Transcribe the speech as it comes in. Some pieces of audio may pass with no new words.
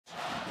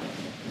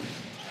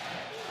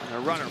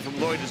runner from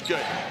Lloyd is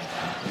good.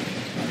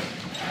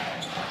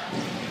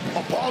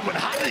 Oh, Baldwin,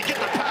 how did he get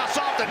the pass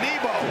off to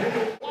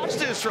Nebo? Watch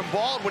this from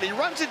Baldwin. He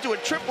runs into a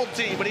triple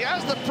team, but he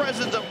has the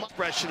presence of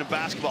expression in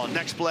basketball.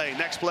 Next play,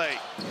 next play.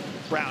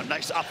 Brown,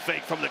 nice up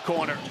fake from the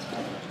corner.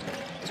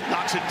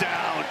 Knocks it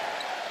down.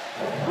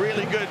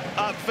 Really good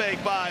up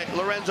fake by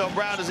Lorenzo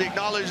Brown as he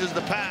acknowledges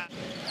the pass.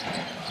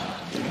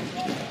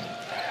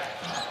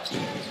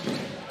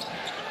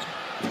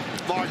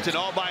 Martin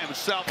all by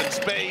himself in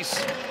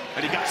space,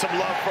 and he got some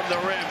love from the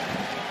rim.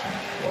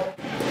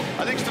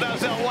 I think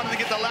Stanazel wanted to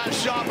get the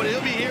last shot, but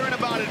he'll be hearing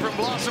about it from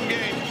Blossom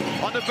Game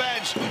on the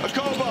bench.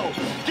 Akobo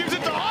gives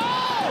it to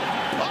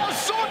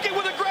Sorkin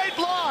with a great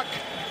block.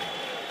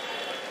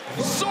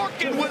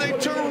 Sorkin with a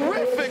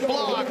terrific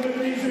block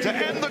to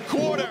end the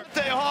quarter.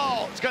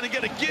 Hall is going to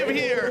get a give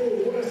here,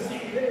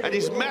 and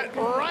he's met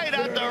right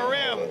at the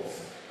rim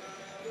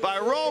by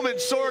Roman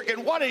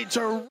Sorkin. What a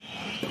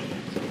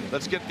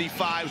Let's get the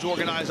fives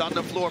organized on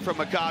the floor from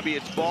Maccabi.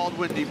 It's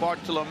Baldwin,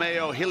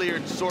 DiBartolomeo,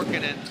 Hilliard,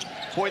 Sorkin, and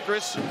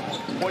Poythress.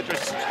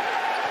 Poythress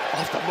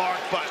off the mark,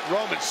 but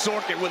Roman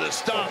Sorkin with a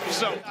stop.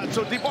 So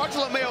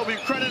DiBartolomeo will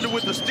be credited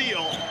with the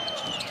steal,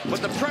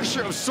 but the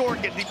pressure of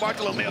Sorkin,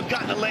 DiBartolomeo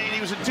got in the lane.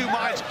 He was in two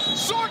minds.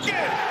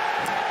 Sorkin!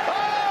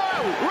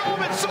 Oh!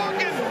 Roman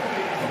Sorkin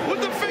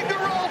with the finger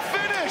roll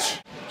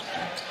finish!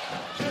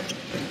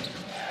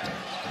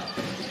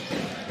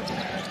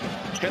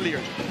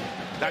 Hilliard.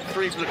 That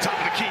three from the top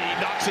of the key, he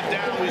knocks it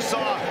down. We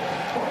saw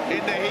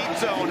in the heat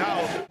zone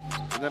how.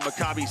 And then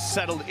Maccabi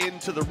settled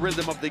into the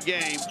rhythm of the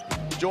game.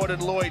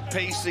 Jordan Lloyd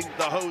pacing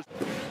the host.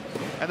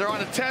 And they're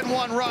on a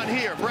 10-1 run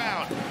here.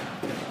 Brown.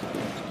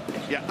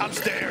 Yeah,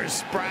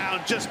 upstairs.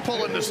 Brown just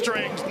pulling the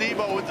strings.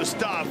 Nebo with the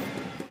stuff.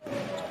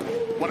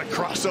 What a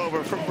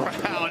crossover from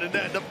Brown. And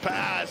then the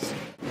pass.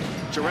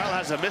 Jarell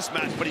has a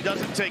mismatch, but he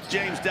doesn't take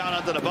James down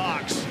under the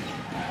box.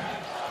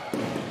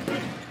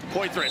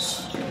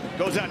 Poythress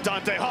goes at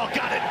Dante Hall,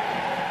 got it.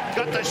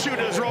 Got the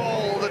shooter's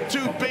roll. The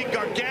two big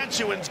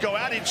gargantuans go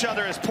at each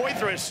other as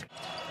Poythress.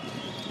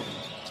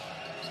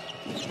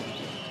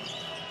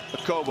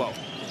 Akobo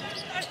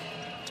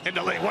in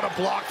the lane. What a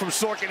block from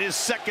Sorkin, his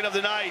second of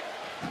the night.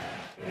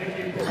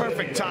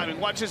 Perfect timing.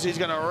 Watch this, he's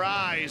gonna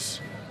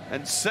rise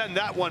and send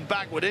that one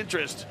back with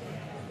interest.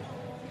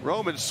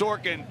 Roman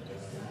Sorkin.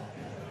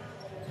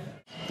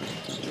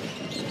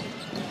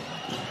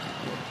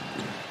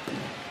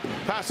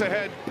 Pass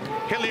ahead,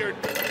 Hilliard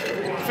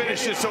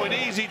finishes, so an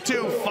easy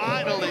two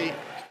finally.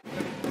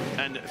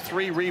 And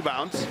 3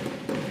 rebounds.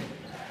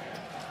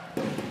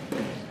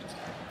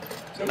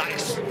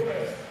 Nice.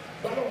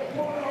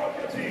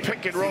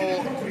 Pick and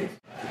roll.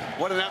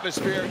 What an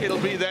atmosphere it'll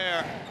be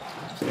there.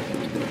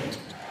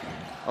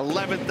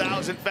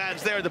 11,000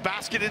 fans there. The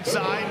basket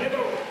inside,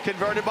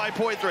 converted by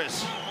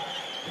Poythress.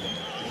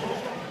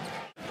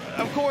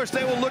 Of course,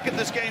 they will look at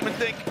this game and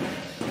think,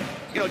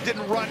 you know, it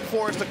didn't run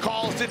for us, the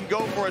calls didn't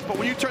go for us, but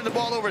when you turn the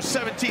ball over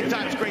 17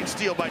 times, great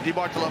steal by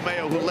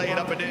DiBartolomeo, who laid it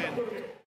up and in.